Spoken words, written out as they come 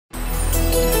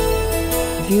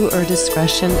Viewer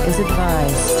discretion is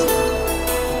advised.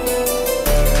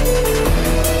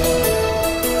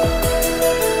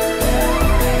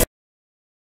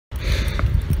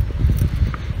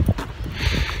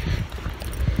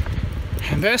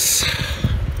 This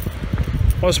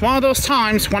was one of those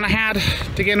times when I had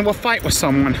to get into a fight with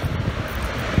someone.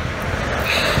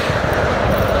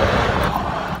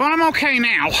 But I'm okay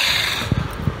now.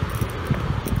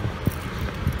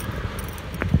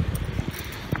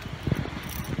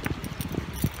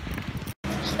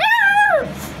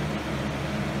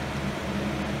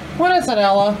 What is it,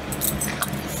 Ella?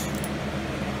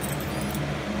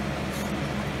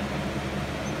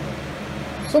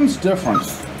 Something's different.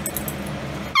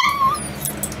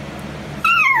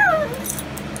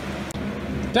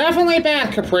 Definitely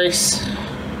bad, Caprice.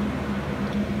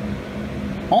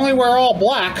 Only wear all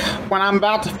black when I'm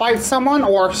about to fight someone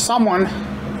or someone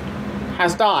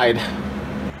has died.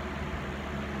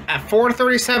 At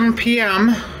 4:37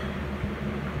 p.m.,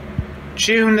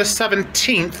 June the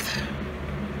 17th,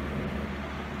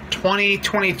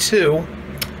 2022,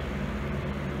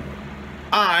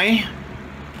 I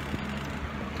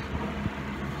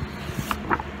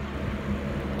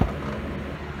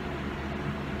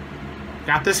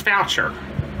got this voucher.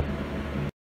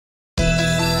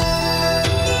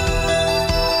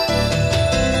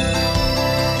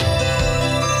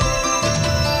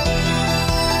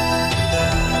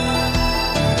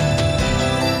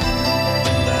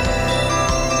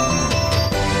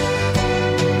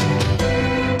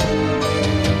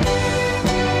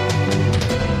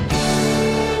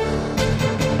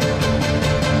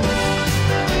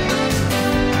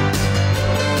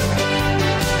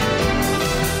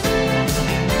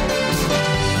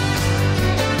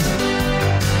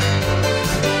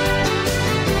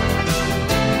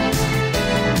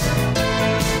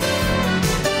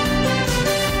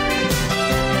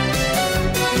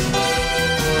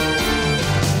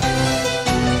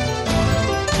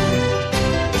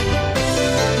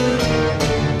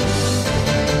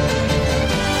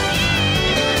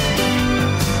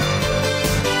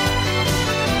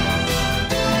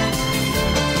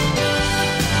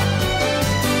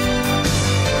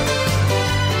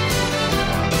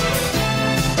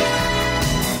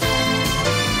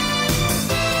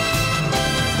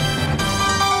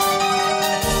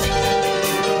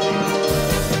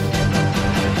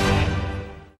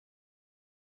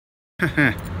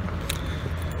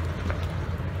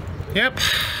 Yep.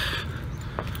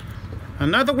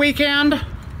 Another weekend.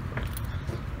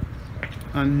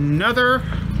 Another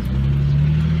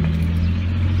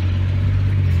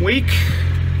week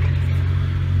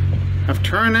of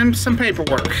turning in some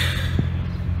paperwork.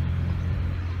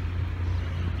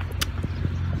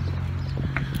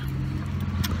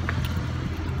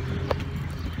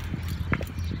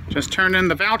 Just turned in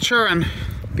the voucher and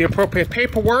the appropriate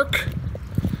paperwork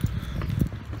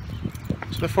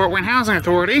to the Fort Wayne Housing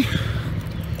Authority.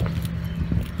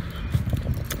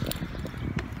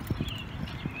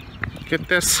 Get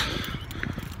this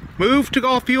move to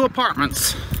Golfview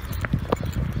Apartments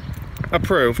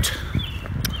approved.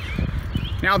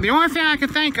 Now, the only thing I can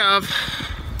think of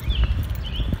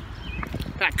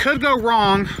that could go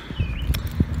wrong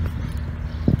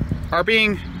are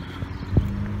the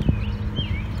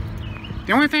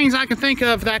only things I can think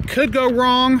of that could go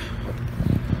wrong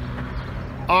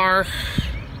are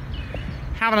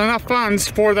having enough funds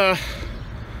for the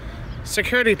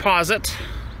security deposit,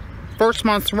 first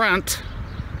month's rent,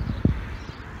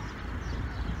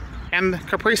 and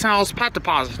Caprice and Ella's pet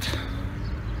deposit.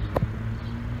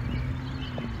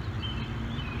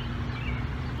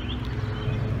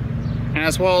 And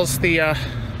as well as the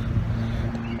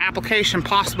application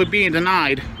possibly being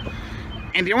denied.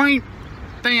 And the only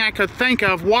thing I could think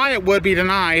of why it would be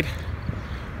denied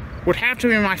would have to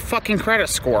be my fucking credit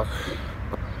score.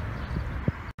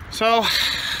 So,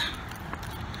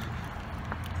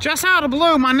 just out of the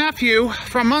blue, my nephew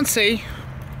from Muncie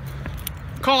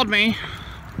called me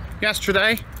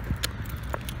yesterday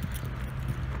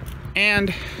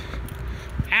and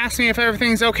asked me if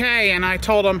everything's okay, and I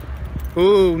told him,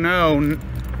 ooh, no,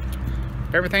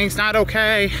 everything's not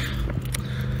okay.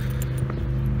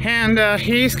 And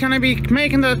he's gonna be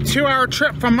making the 2-hour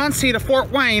trip from Muncie to Fort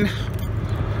Wayne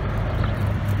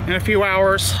in a few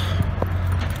hours.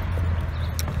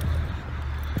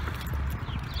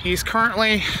 He's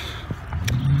currently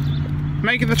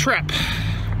making the trip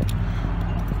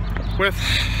with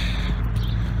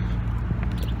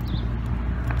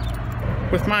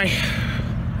my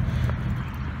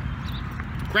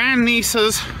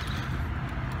grandnieces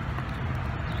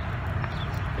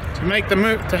to make the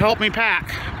move, to help me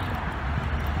pack.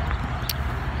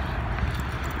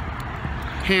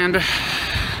 And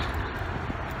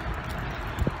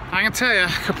I can tell you,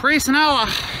 Caprice and Ella,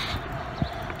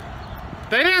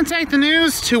 they didn't take the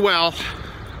news too well,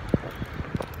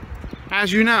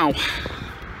 as you know,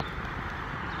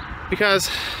 because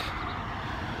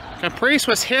Caprice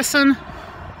was hissing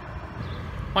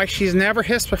like she's never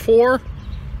hissed before,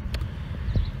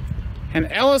 and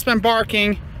Ella's been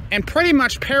barking and pretty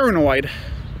much paranoid.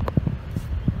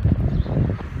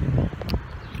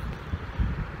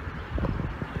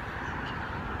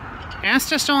 And it's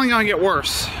just only going to get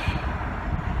worse.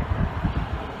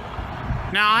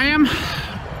 Now I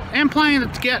am planning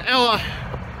to get Ella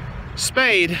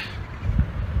spayed.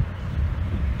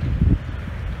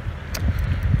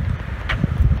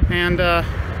 And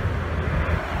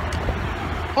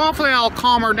hopefully I'll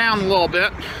calm her down a little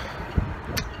bit.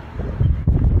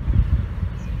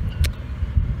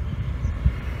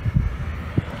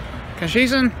 Because she's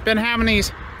been having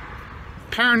these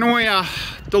paranoia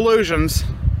delusions.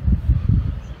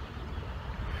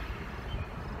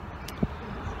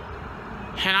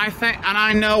 And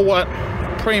I know what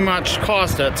pretty much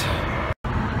caused it.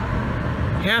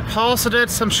 Yeah, Paul also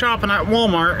did some shopping at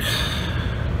Walmart.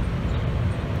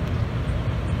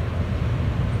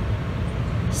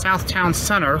 Southtown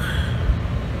Center.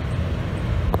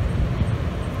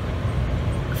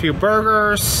 A few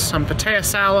burgers, some potato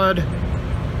salad,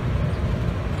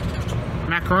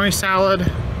 macaroni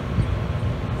salad,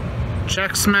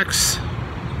 Chex Mix,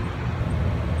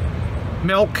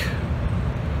 milk,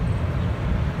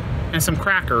 and some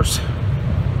crackers.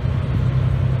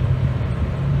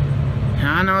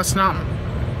 Now, I know it's not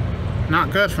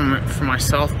good for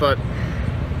myself, but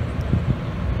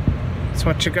it's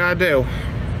what you gotta do.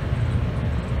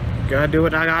 Gotta do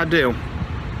what I gotta do.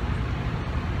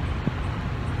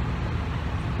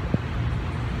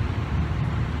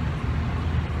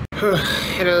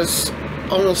 It is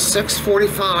almost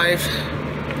 6:45,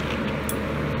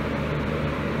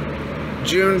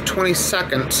 June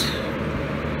 22nd.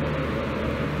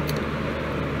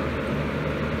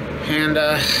 And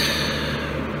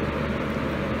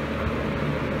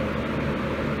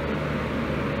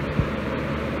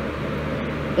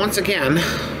once again,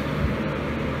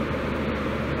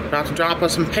 about to drop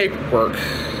us some paperwork.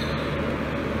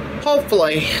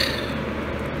 Hopefully,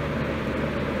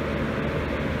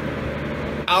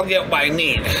 I'll get what I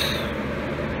need,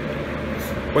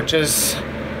 which is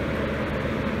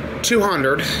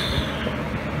 $200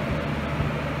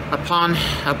 upon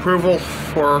approval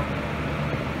for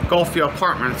Golfview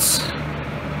Apartments.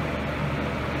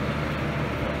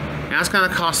 Now it's going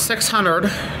to cost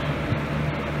 $600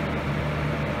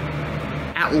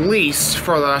 at least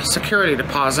for the security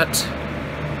deposit,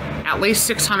 at least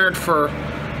 $600 for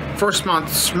first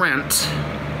month's rent,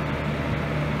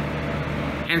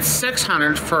 and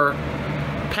 $600 for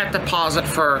pet deposit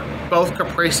for both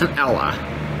Caprice and Ella,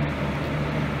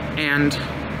 and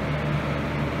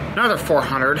another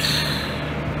 $400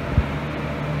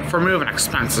 for moving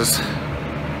expenses.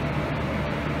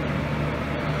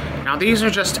 Now these are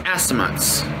just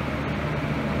estimates,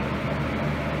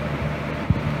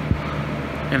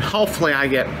 and hopefully I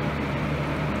get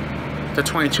the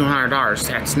 $2,200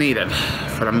 that's needed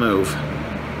for the move.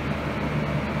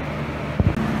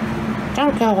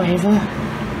 Don't go, Ava.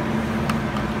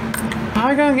 How are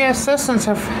we gonna get assistance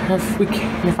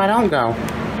if I don't go?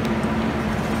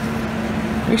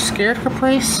 Are you scared,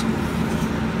 Caprice?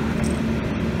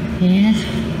 Yeah.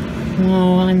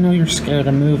 Well, I know you're scared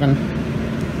of moving.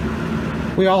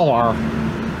 We all are.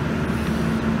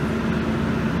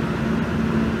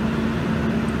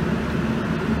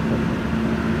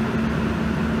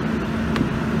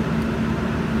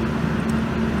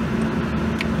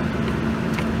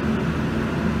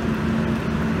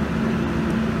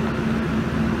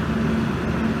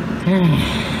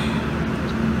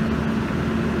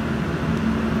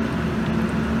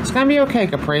 It's gonna be okay,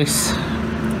 Caprice.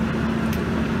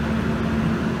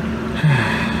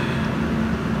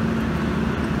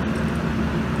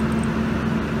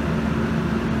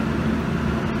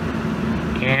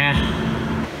 Yeah.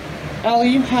 Ellie,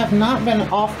 you have not been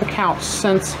off the couch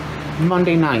since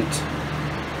Monday night.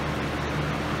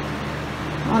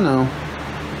 I know.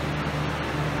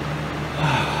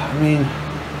 I mean,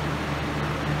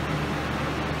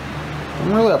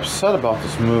 I'm really upset about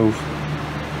this move.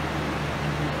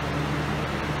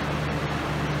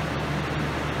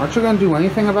 Aren't you going to do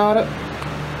anything about it?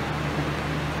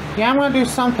 Yeah, I'm going to do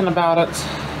something about it.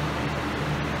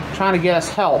 Trying to get us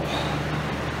help.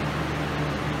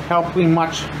 Help we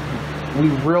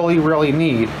really, really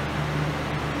need.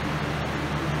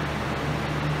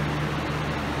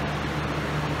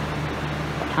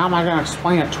 How am I going to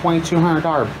explain a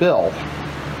 $2,200 bill?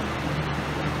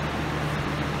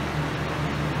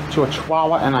 to a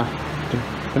Chihuahua and a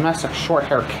domestic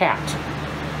short-haired cat.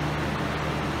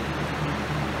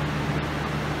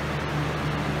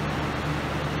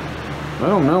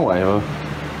 Oh, no way.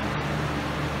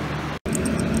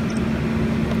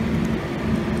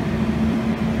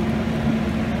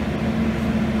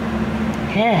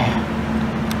 Yeah.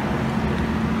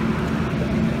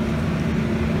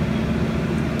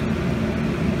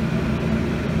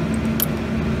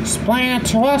 Explaining it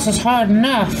to us is hard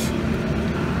enough.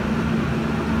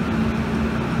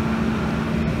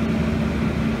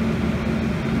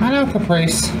 I know,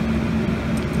 Caprice.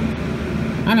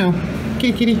 I know.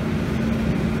 Kitty, kitty.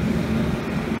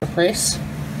 Caprice.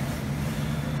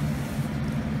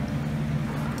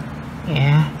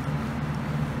 Yeah.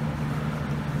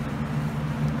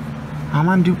 I'm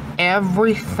gonna do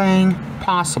everything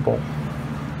possible.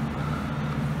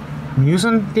 I'm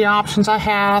using the options I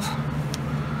have.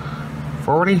 I've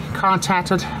already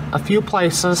contacted a few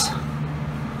places.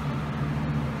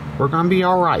 We're gonna be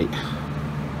alright.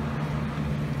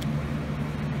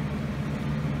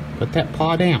 Put that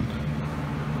paw down.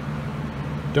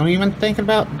 Don't even think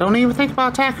about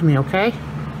attacking me, okay?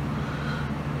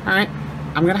 Alright.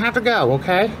 I'm gonna have to go,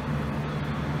 okay?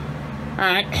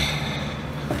 Alright.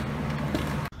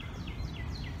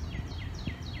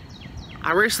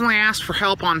 I recently asked for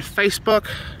help on Facebook,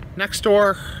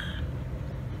 Nextdoor,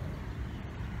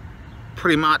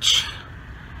 pretty much,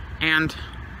 and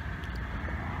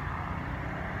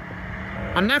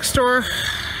on Nextdoor,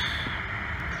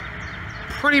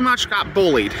 pretty much got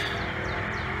bullied,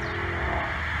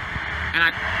 and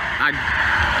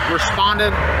I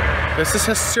responded, this is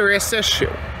a serious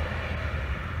issue.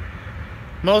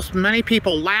 Many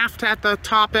people laughed at the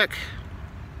topic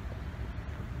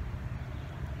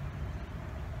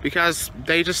because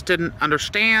they just didn't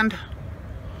understand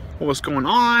what was going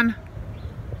on.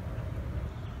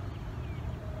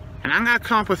 And I'm gonna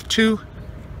come up with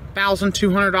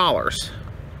 $2,200.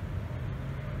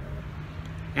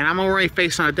 And I'm already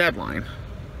facing a deadline.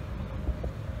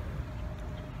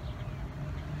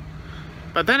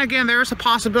 But then again, there's a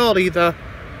possibility the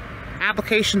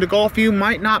application to Golfview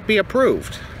might not be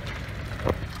approved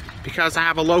because I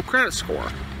have a low credit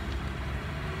score,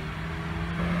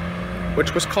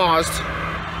 which was caused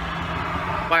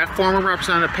by a former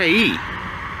representative payee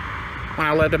when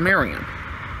I lived in Marion,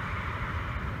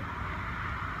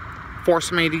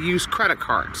 forcing me to use credit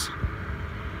cards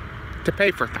to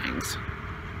pay for things.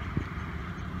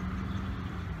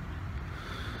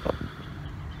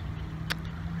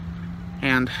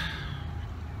 And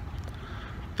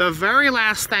the very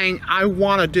last thing I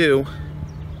want to do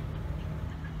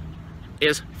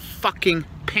is fucking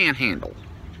panhandle.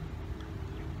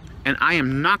 And I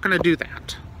am not going to do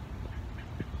that.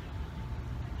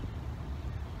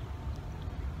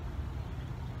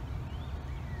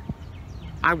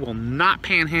 I will not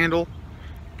panhandle.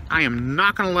 I am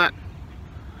not going to let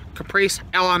Caprice,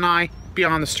 Ella, and I be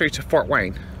on the streets of Fort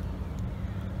Wayne.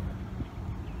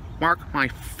 Mark my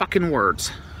fucking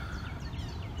words.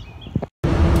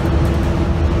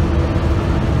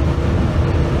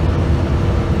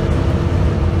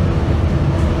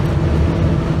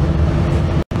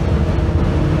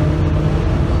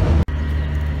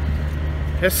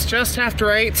 It's just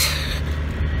after 8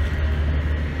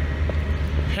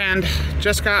 and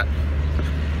just got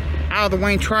out of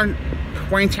the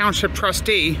Wayne Township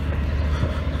Trustee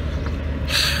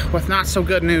with not so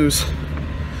good news.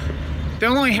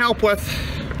 They'll only help with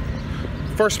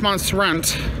first month's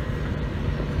rent,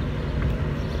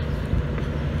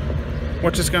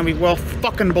 which is going to be well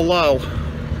fucking below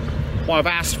what I've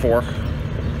asked for.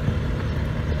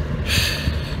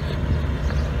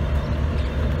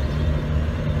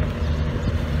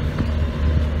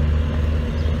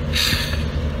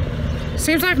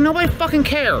 Seems like nobody fucking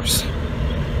cares.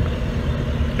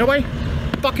 Nobody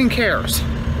fucking cares.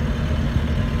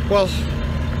 Well,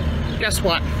 guess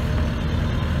what?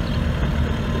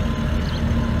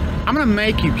 I'm gonna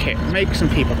make you care. Make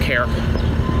some people care.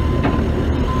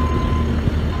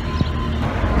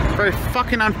 Very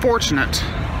fucking unfortunate.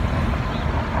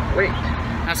 Wait,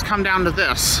 has come down to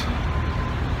this.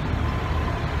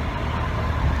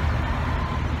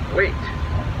 Wait.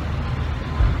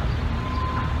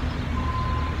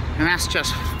 And that's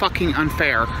just fucking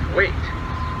unfair. Wait.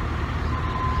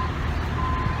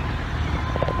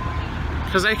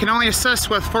 Because they can only assist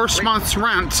with first month's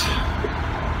rent.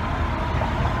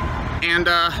 And,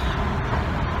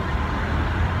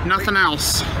 nothing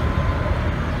else.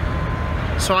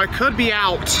 So I could be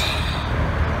out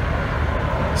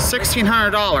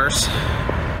 $1,600.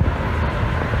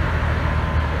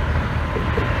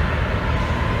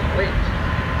 Wait.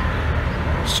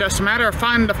 It's just a matter of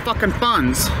finding the fucking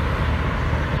funds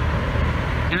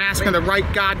and asking the right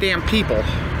goddamn people.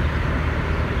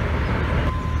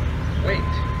 Wait.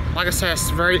 Like I said, it's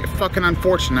very fucking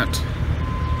unfortunate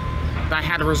that I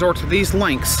had to resort to these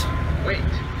links. Wait.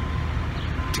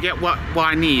 To get what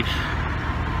I need.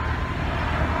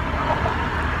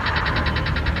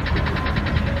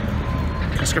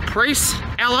 Because Caprice,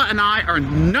 Ella, and I are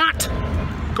not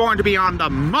going to be on the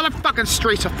motherfucking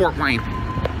streets of Fort Wayne.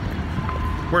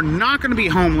 We're not going to be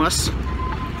homeless.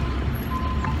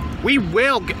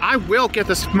 I will get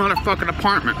this motherfucking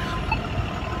apartment,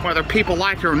 whether people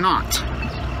like it or not.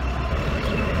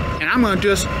 And I'm going to do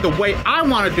this the way I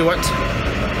want to do it.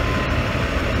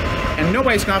 And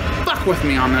nobody's going to fuck with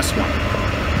me on this one.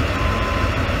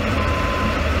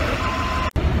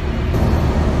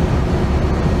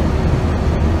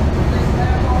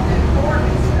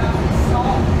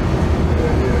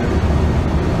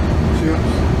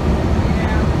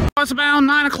 It's about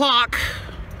 9 o'clock,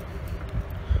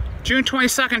 June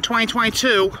 22nd,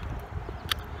 2022,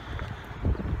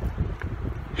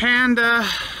 and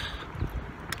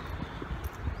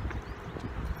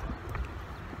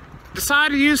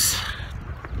decided to use,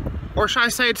 or should I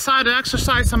say, decided to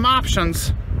exercise some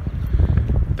options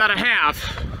that I have.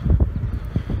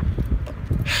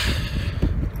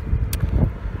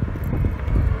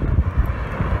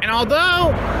 And although,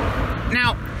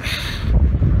 now,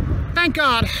 thank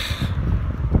God,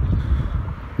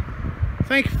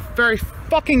 thank very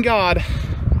fucking God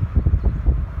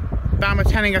that I'm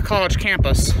attending a college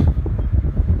campus.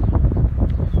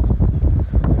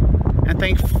 And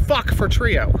thank fuck for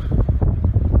Trio.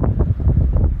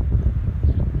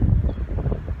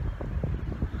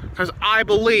 Because I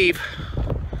believe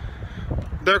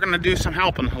they're going to do some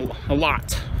helping a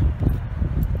lot.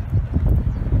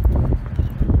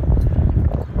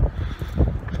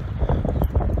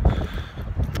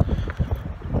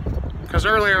 Because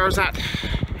earlier I was at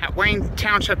Wayne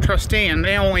Township Trustee and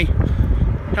they only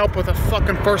help with a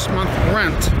fucking first month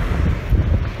rent.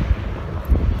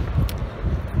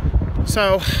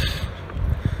 So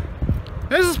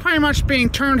this is pretty much being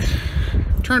turned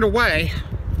away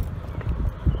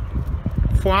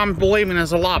for what I'm believing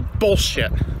is a lot of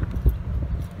bullshit.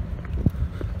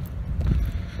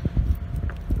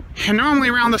 And normally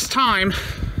around this time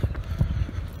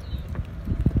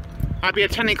I'd be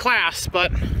attending class,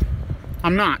 but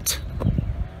I'm not.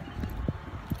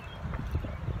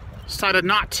 Decided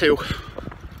not to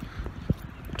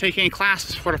take any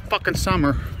classes for the fucking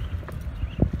summer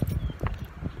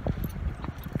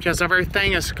because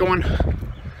everything's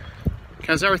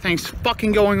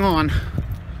fucking going on.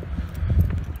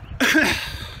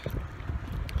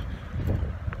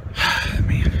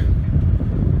 Man.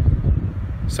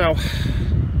 So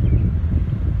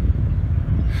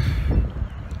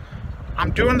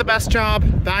I'm doing the best job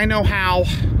that I know how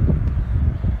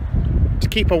to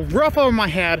keep a roof over my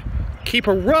head, keep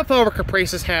a roof over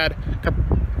Caprice's head,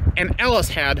 and Ella's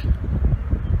head.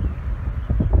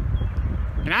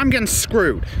 And I'm getting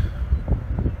screwed.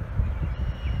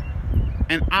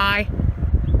 And I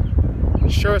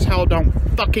sure as hell don't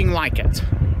fucking like it.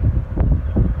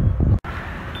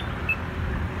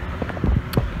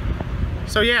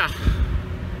 So yeah.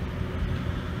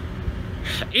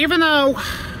 Even though,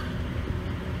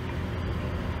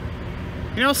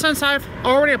 you know, since I've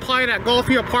already applied at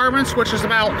Golfview Apartments, which is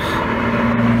about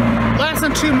less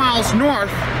than 2 miles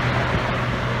north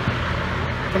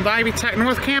from the Ivy Tech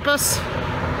North campus,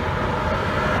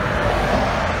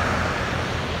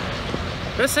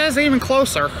 this is even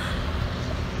closer,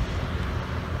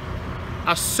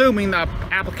 assuming the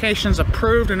application's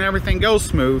approved and everything goes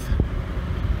smooth.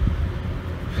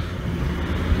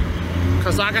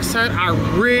 Because like I said, I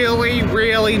really,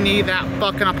 really need that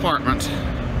fucking apartment.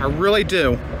 I really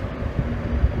do.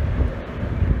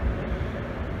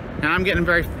 And I'm getting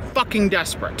very fucking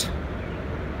desperate.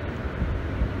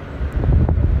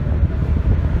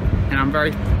 And I'm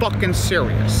very fucking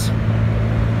serious.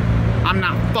 I'm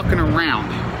not fucking around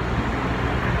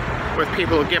with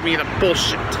people who give me the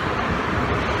bullshit.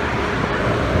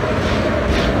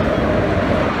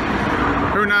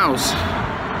 Who knows?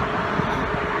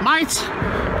 Might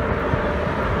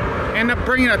end up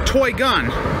bringing a toy gun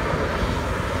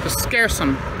to scare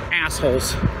some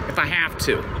assholes if I have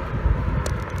to.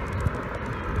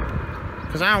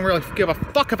 Because I don't really give a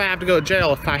fuck if I have to go to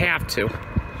jail if I have to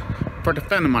for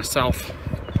defending myself.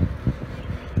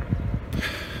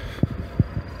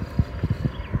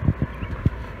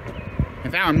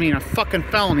 And that would mean a fucking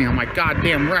felony on my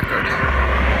goddamn record.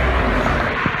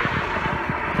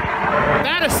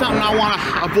 That is something I want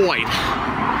to avoid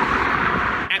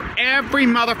at every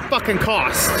motherfucking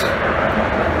cost.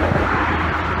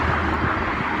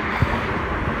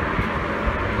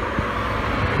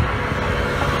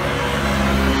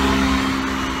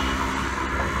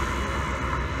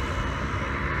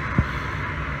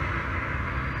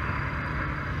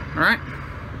 Alright?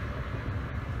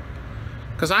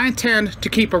 Because I intend to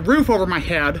keep a roof over my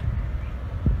head,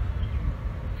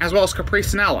 as well as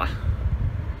Caprice and Ella.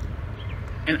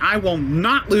 And I will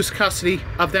not lose custody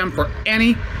of them for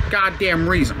any goddamn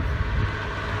reason.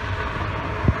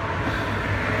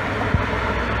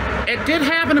 It did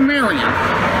happen to Marion,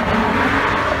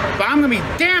 but I'm gonna be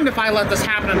damned if I let this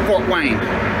happen in Fort Wayne.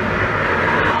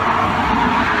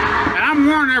 And I'm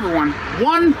warning everyone,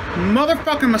 one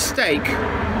motherfucking mistake,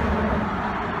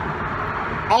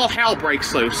 all hell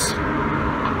breaks loose.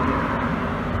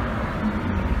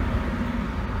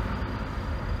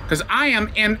 Because I am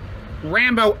in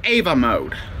Rambo Ava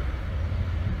mode.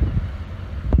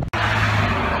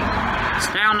 It's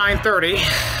now 9:30,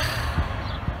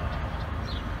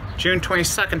 June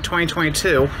 22nd,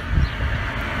 2022.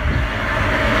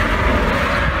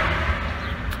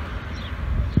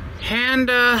 And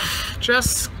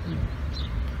just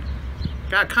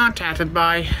got contacted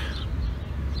by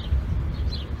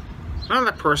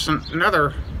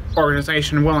another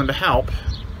organization willing to help,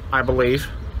 I believe.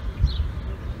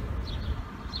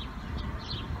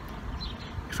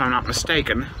 If I'm not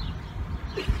mistaken.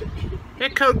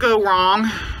 It could go wrong.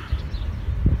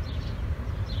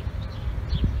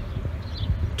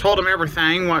 Told him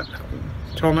everything,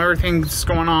 told him everything that's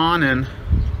going on, and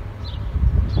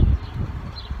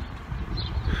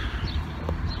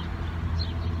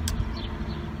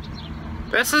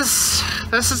this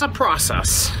is a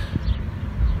process.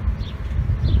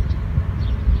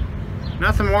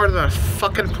 Nothing more than a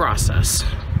fucking process.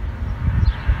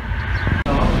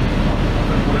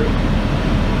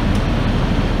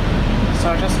 So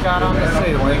I just got on the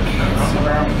CitiLink. It's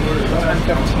around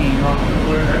 10:15.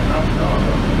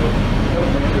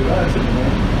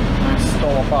 I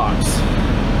stole a box.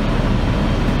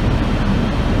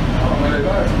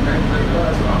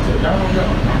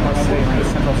 Let's see,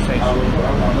 Central Station.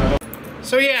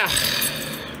 So yeah,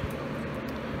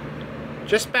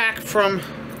 just back from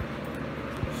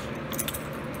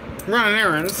running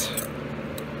errands.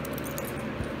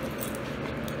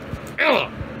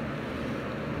 Ugh.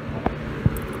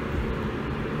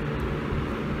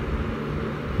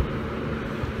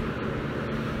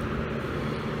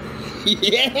 Yeah,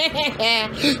 yeah,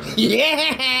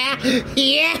 yeah,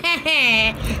 yeah,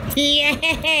 yeah,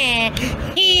 yeah.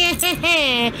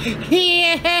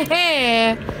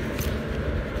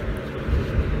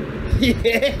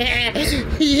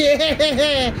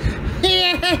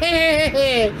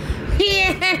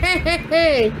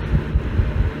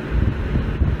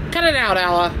 Cut it out,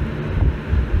 Ella.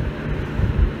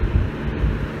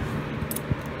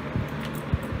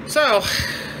 So,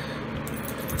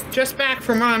 just back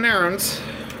from running errands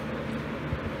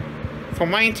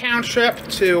from Wayne Township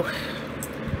to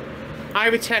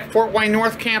IvyCare Fort Wayne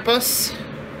North Campus.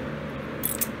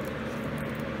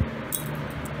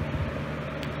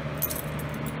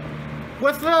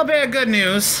 With a little bit of good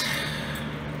news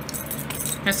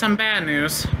and some bad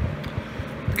news.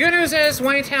 The good news is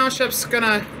Wayne Township's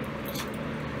gonna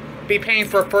be paying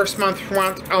for a first month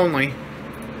rent only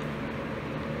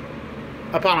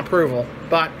upon approval,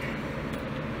 but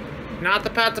not the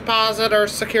pet deposit or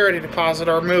security deposit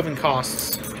or moving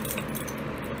costs.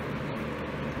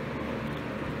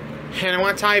 And I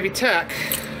went to IvyCare.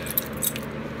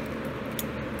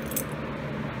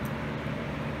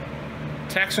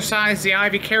 To exercise the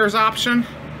IvyCares option.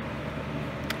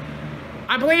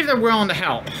 I believe they're willing to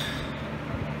help.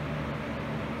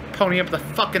 Pony up the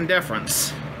fucking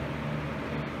difference.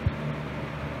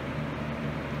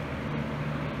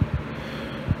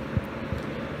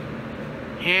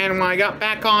 And when I got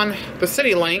back on the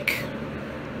CitiLink,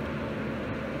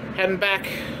 heading back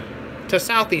to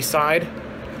Southeast Side,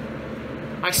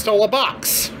 I stole a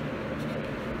box.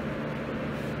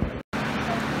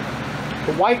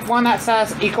 The white one that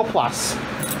says Eco Plus.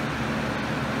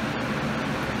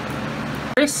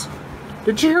 Chris,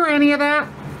 did you hear any of that?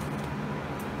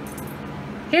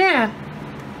 Yeah.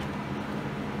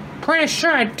 Pretty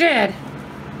sure I did.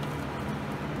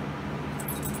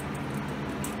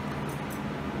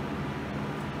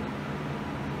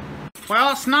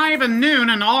 Well, it's not even noon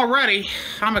and already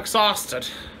I'm exhausted.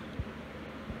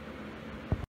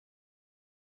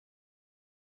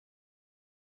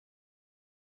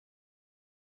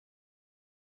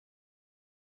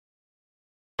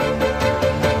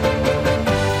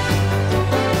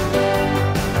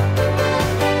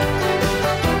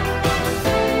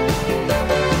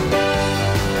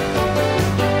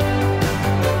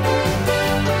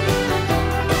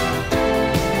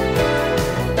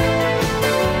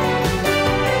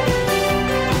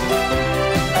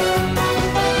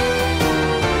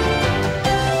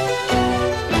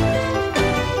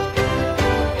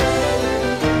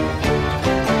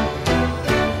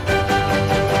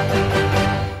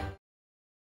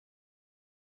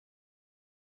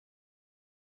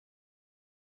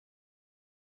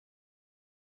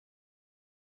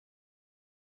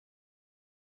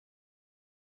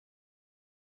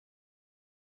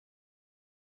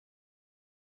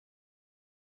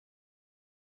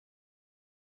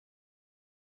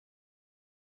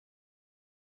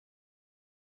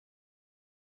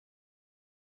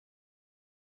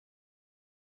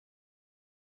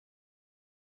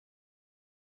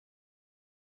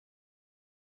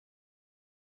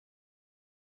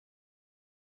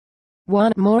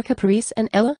 Want more Caprice and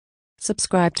Ella?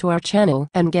 Subscribe to our channel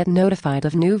and get notified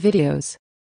of new videos.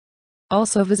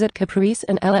 Also visit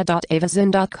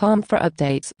capriceandella.avazin.com for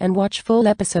updates and watch full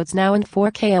episodes now in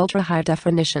 4K ultra high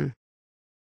definition.